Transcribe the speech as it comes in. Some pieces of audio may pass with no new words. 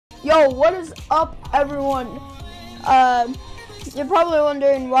Yo, what is up, everyone? You're probably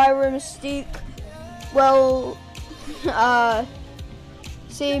wondering why we're Mystique. Well,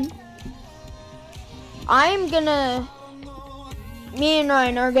 see, me and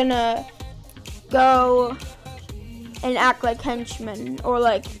Ryan are gonna go and act like henchmen or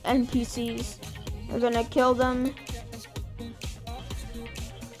like NPCs. We're gonna kill them.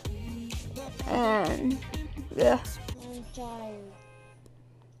 And yeah. I'm tired.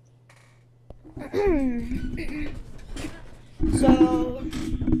 So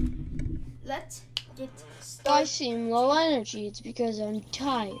let's get started. I seem low energy. It's because I'm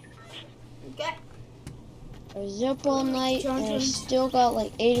tired. Okay. I was up all night and I still got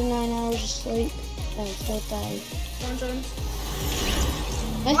like 8 or 9 hours of sleep and I'm still tired.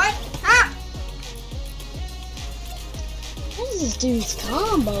 What? Ah! What is this dude's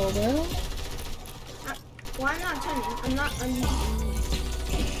combo, bro? Why not turning?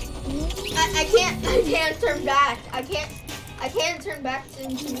 I can't turn back. I can't turn back to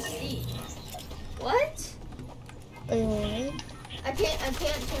Mystique. What? Are you alright? I can't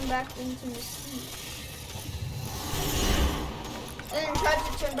turn back into Mystique. And then try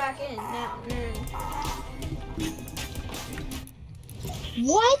to turn back in now.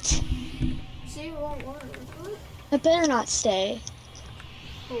 What? See, it won't work. What? I better not stay.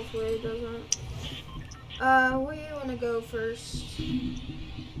 Hopefully it doesn't. Where do you want to go first?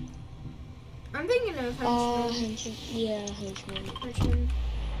 I'm thinking of henchmen. Yeah, henchmen. Henchmen.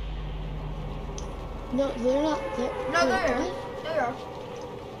 No, they're not. No, they are. They are.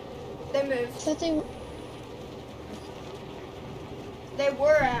 They moved. I thought they were. They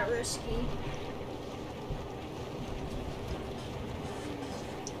were at risky.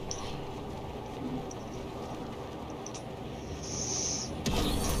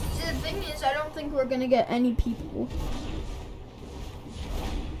 See, the thing is, I don't think we're gonna get any people.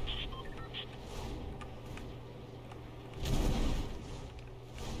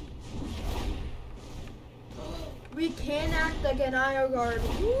 We can act like an IO guard.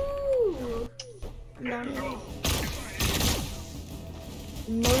 Woo! I'm down here.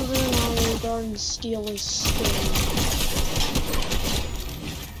 Murder an IO guard and steal his skin.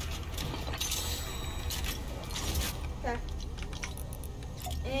 Okay.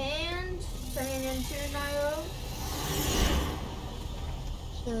 And turning into an IO.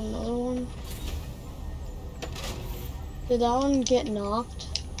 Is there another one? Did that one get knocked?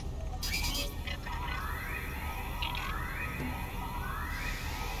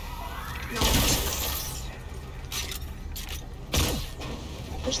 No.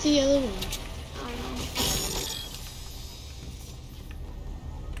 Where's the other one?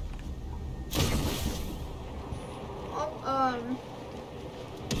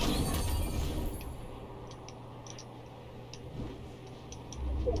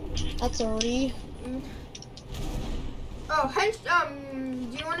 That's already. Oh,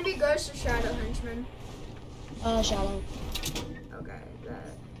 do you want to be Ghost or Shadow Henchman? Shadow. Okay,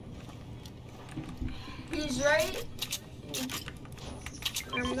 that. He's right.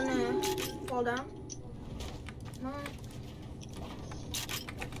 I'm gonna fall down. No.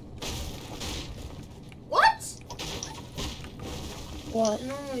 What? What? I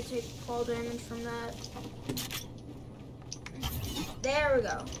normally take fall damage from that. There we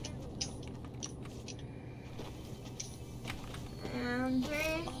go. And 3,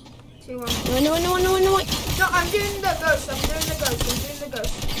 2, 1. No, wait. No, I'm doing the ghost.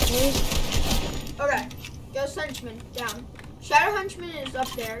 Okay. Ghost henchman down. Shadow henchman is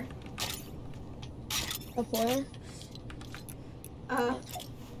up there. Up where?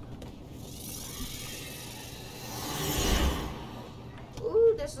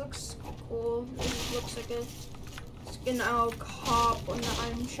 Ooh, this looks cool. This looks like a skin out cop on the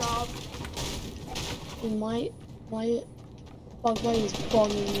item shop. It might. Bug Buddy is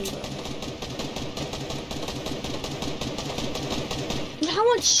bugging me, bro. How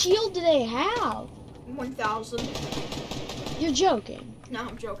much shield do they have? 1,000. You're joking. No,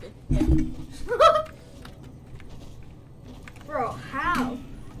 I'm joking. Bro, how?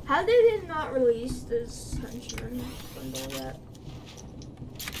 How did it not release this henchman bundle yet?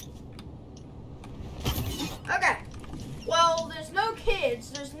 Okay. Well, there's no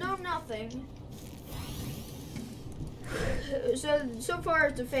kids. There's no nothing. So far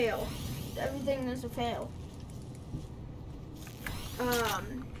it's a fail. Everything is a fail.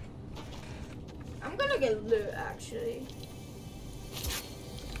 I'm gonna get loot actually.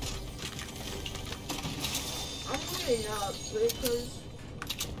 I'm really not because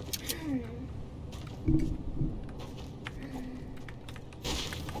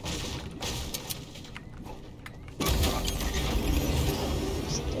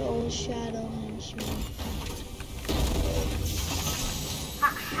Still shadow henchman.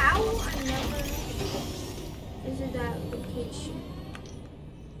 How I never visited that location.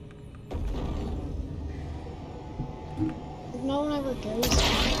 No one ever goes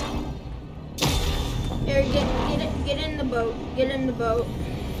there. Here, get in the boat. Get in the boat.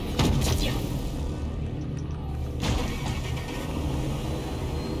 Yeah.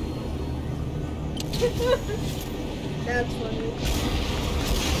 That's funny.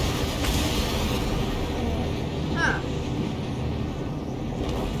 Huh.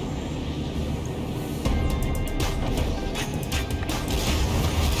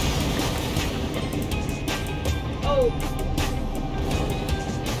 Oh.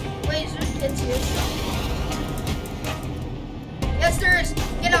 Wait, is there kids here still? Yes, there is.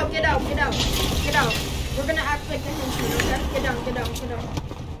 Get out, get out, get out. Get out. We're gonna act like the henchmen, okay? Get down, get down, get down.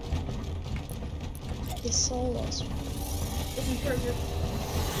 They saw us. This is perfect.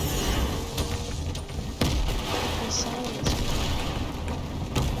 They saw us.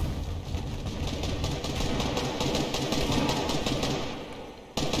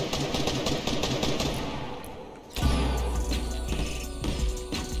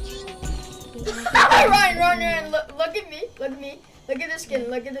 Ryan, look at me, look at me. Look at the skin,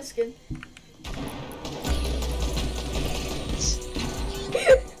 look at the skin.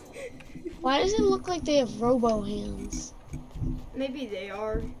 Why does it look like they have robo hands? Maybe they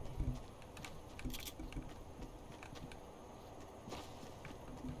are.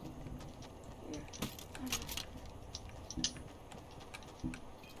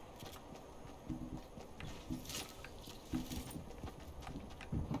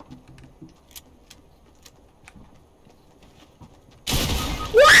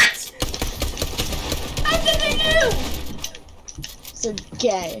 What? How did they do? They're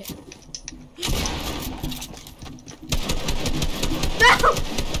gay. No!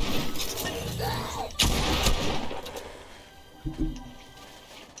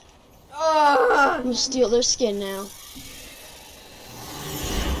 We'll steal their skin now.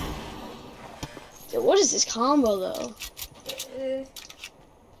 Dude, what is this combo though?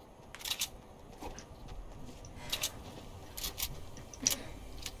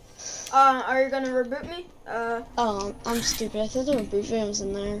 Are you gonna reboot me? I'm stupid. I thought there were boot videos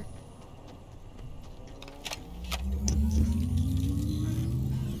in there.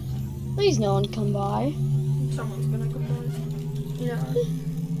 Please no one come by. Someone's gonna come by. You know.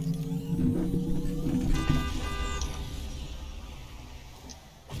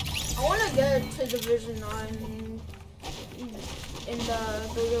 I wanna get to Division 9 in the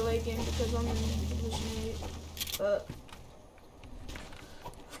Booger Lake game because I'm in Division 8. But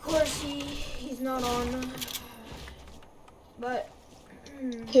of course he's not on. But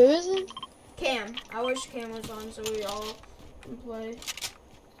Who is it? Cam. I wish Cam was on so we all can play.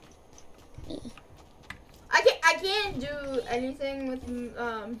 I can't do anything with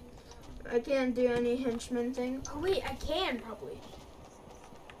I can't do any henchman thing. Oh wait, I can probably.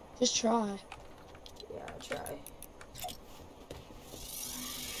 Just try. Yeah, I'll try.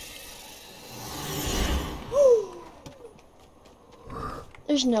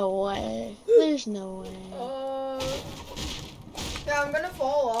 There's no way. There's no way. Yeah, I'm gonna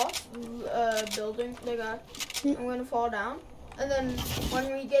fall off building. I'm gonna fall down, and then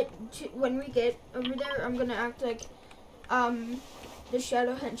when we get over there, I'm gonna act like the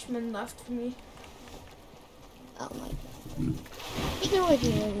shadow henchman left me. Oh my god. There's no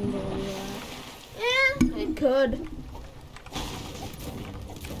idea I can do that. Yeah, it could.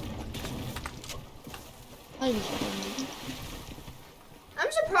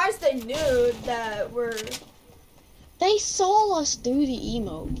 I'm surprised they knew that we're. They saw us do the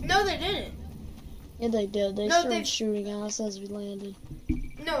emote. No, they didn't. Yeah, they did. They started shooting at us as we landed.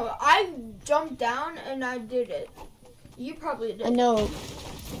 No, I jumped down and I did it. You probably did. I know,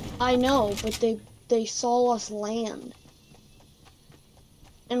 but they saw us land.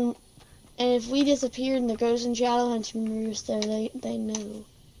 And if we disappeared and the ghost and shadow henchman were there, they knew.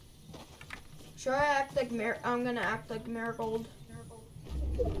 Should I act like I'm gonna act like Marigold?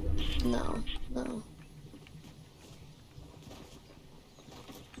 No.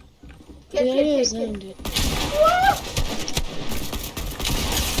 Kid.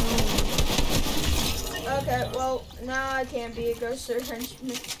 Okay, well, now I can't be a ghost or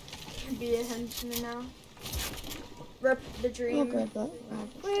henchman. I can be a henchman now. Rip the dream. I'll grab that.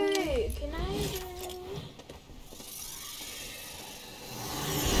 Wait, can I?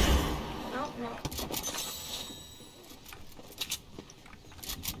 No.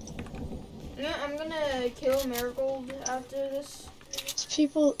 Yeah, I'm gonna kill Marigold after this.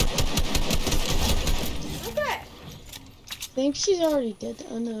 People. Okay. think she's already dead.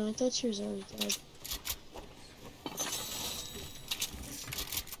 Oh no, I thought she was already dead.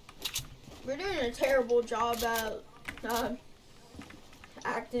 We're doing a terrible job at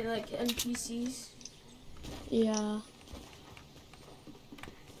acting like NPCs. Yeah.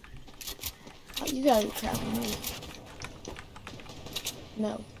 Oh, you gotta be crapping me.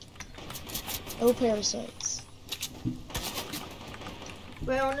 No. No parasites.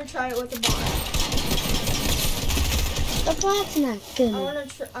 Wait, I want to try it with a bot. The bot's not good.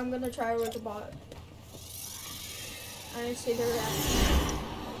 I'm gonna try it with a bot. I didn't see their reaction.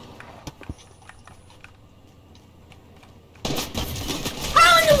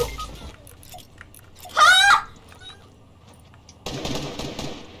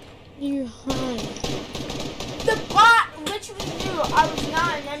 You're high. The bot literally knew I was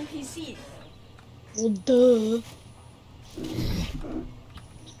not an NPC. Well, duh.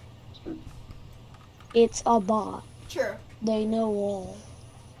 It's a bot. Sure. They know all.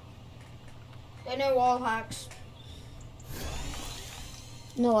 They know wall hacks.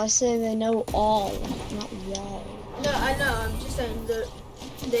 No, I say they know all, not wall. No, I know. I'm just saying that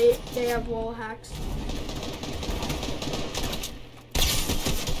they have wall hacks.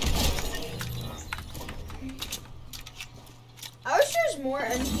 I wish there's more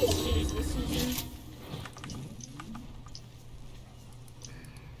NPCs this season.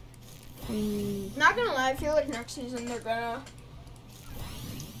 Not gonna lie, I feel like next season they're gonna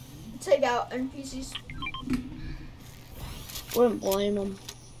take out NPCs. Wouldn't blame them.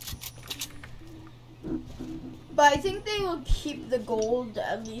 But I think they will keep the gold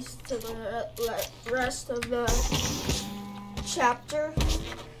at least to the rest of the chapter.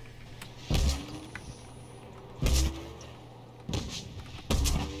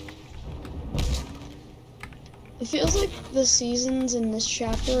 It feels like the seasons in this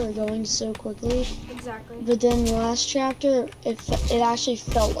chapter are going so quickly. Exactly. But then the last chapter, it actually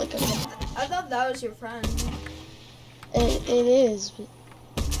felt like a. I thought that was your friend. It is, but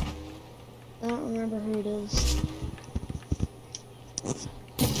I don't remember who it is.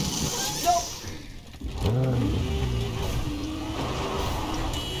 Nope.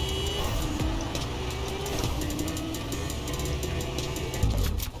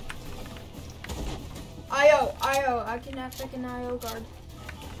 IO, I can act like an IO guard.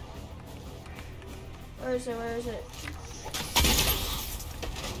 Where is it?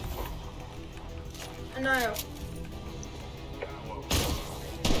 An IO.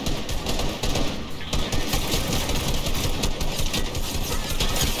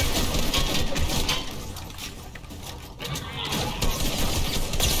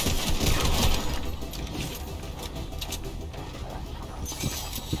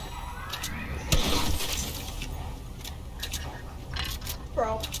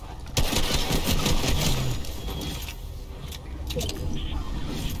 Bro.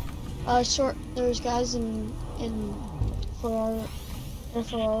 There's guys in Ferrari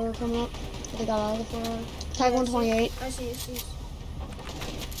coming up. They got out of the Ferrari. Tag 128. I see.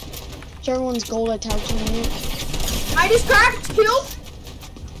 Everyone's gold at tag 28. I just cracked, killed.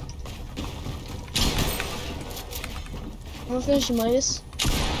 I'm gonna finish the Midas.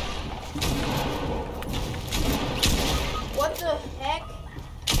 What the heck?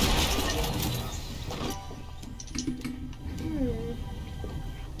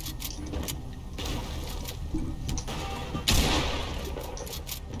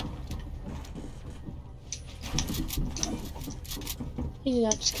 He did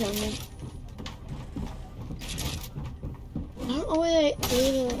not just kill me. I don't know where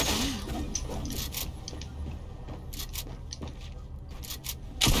they are.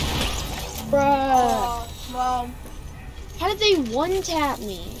 Bruh. Well. How did they one-tap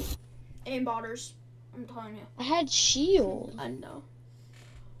me? Aimbotters. I'm telling you. I had shield. I know.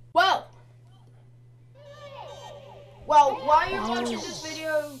 Well, while you're watching this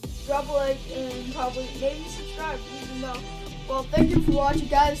video, drop a like and probably maybe subscribe even though. Well, thank you for watching,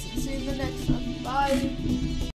 guys. See you in the next one. Bye.